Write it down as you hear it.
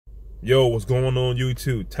Yo, what's going on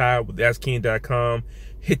YouTube? Ty with AskKeen.com.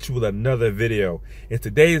 Hit you with another video. In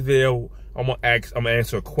today's video, I'm gonna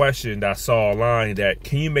answer a question that I saw online that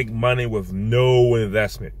can you make money with no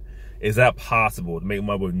investment? Is that possible to make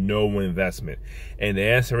money with no investment? And the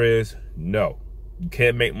answer is no. You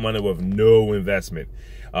can't make money with no investment.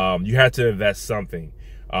 You have to invest something,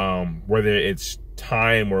 whether it's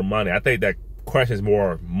time or money. I think that question is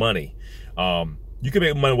more money. You can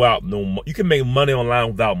make money without you can make money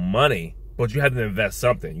online without money, but you have to invest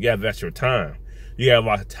something. You gotta invest your time. You gotta have a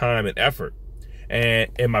lot of time and effort.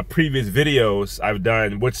 And in my previous videos, I've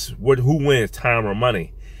done who wins, time or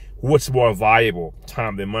money? What's more valuable,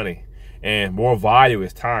 time than money? And more value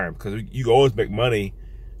is time, because you can always make money.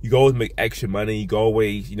 You can always make extra money. You can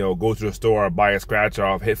always, go to the store, buy a scratch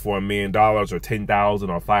off, hit for $1 million or 10,000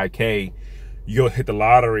 or 5K. You go hit the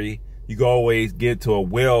lottery. You can always get to a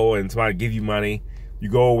will and somebody give you money. You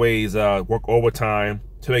can always work overtime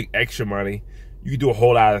to make extra money. You can do a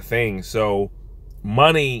whole lot of things. So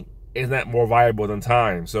money is not more valuable than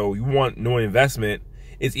time. So you want no investment.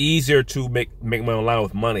 It's easier to make money online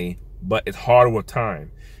with money, but it's harder with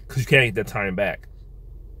time because you can't get that time back.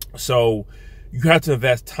 So you have to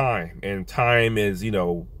invest time, and time is,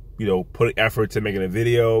 putting effort to making a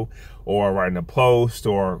video or writing a post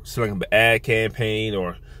or setting up an ad campaign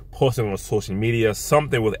or posting on social media.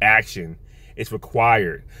 Something with action is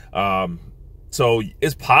required. So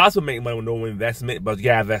it's possible to make money with no investment, but you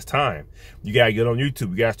gotta invest time. You gotta get on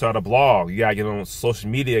YouTube. You gotta start a blog. You gotta get on social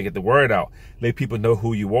media, get the word out, let people know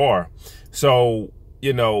who you are. So,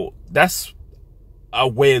 that's a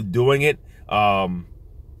way of doing it.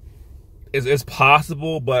 It's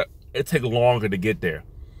possible, but it takes longer to get there.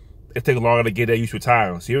 It takes longer to get there. Use your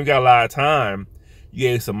time. So you don't got a lot of time, you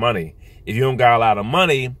get some money. If you don't got a lot of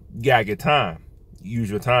money, you gotta get time. Use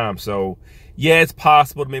your time. So yeah, it's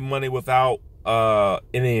possible to make money without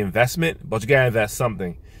any investment, but you gotta invest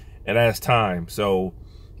something, and that's time. So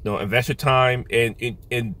invest your time.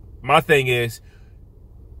 And my thing is,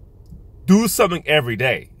 do something every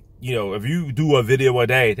day. If you do a video a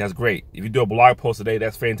day, that's great. If you do a blog post a day,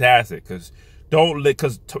 that's fantastic. Because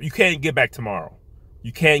you can't get back tomorrow.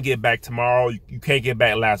 You can't get back tomorrow. You can't get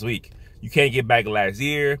back last week. You can't get back last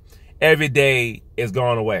year. Every day is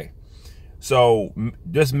gone away. So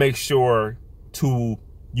just make sure to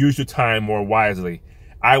use your time more wisely.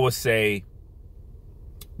 I would say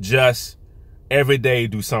just every day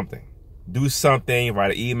do something. Do something,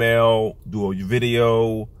 write an email, do a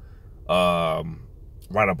video,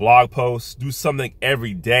 write a blog post, do something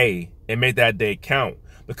every day and make that day count.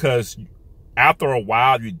 Because after a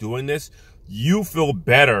while you're doing this, you feel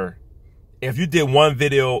better if you did one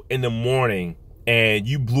video in the morning and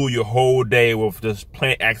you blew your whole day with just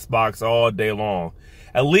playing Xbox all day long.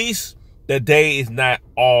 At least the day is not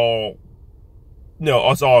all,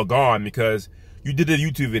 it's all gone, because you did a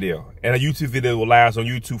YouTube video, and a YouTube video will last on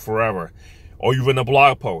YouTube forever. Or you written a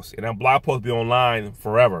blog post, and that blog post will be online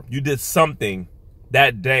forever. You did something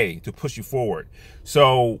that day to push you forward.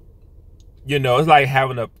 So, it's like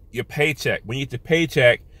having your paycheck. When you get your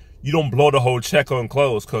paycheck, you don't blow the whole check on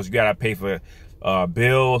clothes, because you got to pay for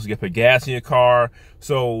bills, you got to put gas in your car.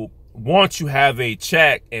 So once you have a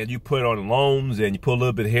check and you put it on loans and you put a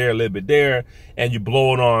little bit here, a little bit there, and you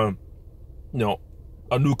blow it on,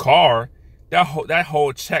 a new car, that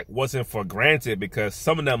whole check wasn't for granted, because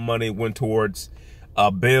some of that money went towards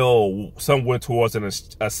a bill, some went towards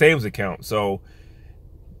a savings account. So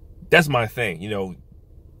that's my thing. You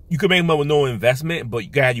can make money with no investment, but you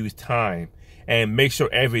gotta use time, and make sure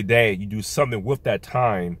every day you do something with that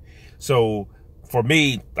time. So for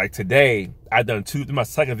me, like today, I've done my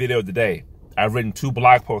second video of the day. I've written 2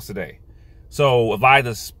 blog posts today. So if I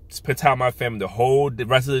just spend time with my family the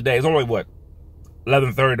rest of the day, it's only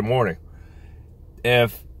 11:30 in the morning.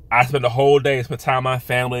 If I spend the whole day, spend time with my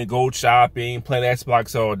family, go shopping, play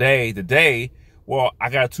Xbox all day, today, well, I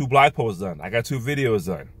got 2 blog posts done. I got 2 videos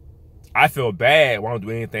done. I feel bad when I don't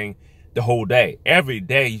do anything the whole day. Every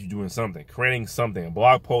day you're doing something, creating something, a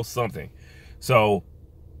blog post, something. So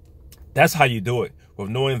that's how you do it. With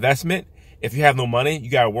no investment, if you have no money,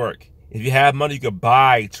 you got to work. If you have money, you could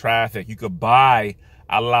buy traffic. You could buy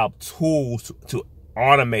a lot of tools to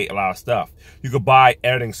automate a lot of stuff. You could buy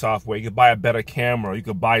editing software. You could buy a better camera. You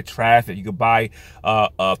could buy traffic. You could buy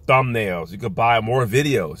thumbnails. You could buy more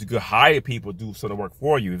videos. You could hire people to do some of the work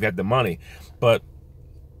for you if you have the money. But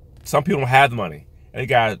some people don't have the money, and you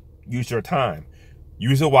got to use your time.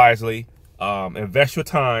 Use it wisely. Invest your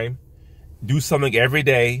time. Do something every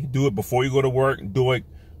day. Do it before you go to work. Do it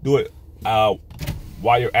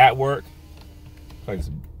while you're at work. Like this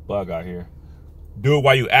bug out here. Do it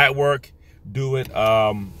while you're at work. Do it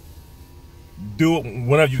Do it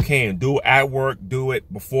whenever you can. Do it at work. Do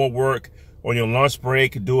it before work, on your lunch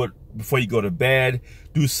break. Do it before you go to bed.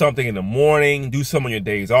 Do something in the morning. Do something on your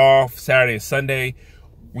days off, Saturday and Sunday.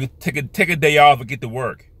 We take a day off and get to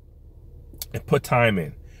work and put time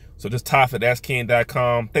in. So just Todd at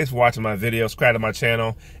AskKen.com. Thanks for watching my video. Subscribe to my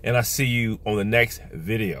channel, and I'll see you on the next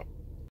video.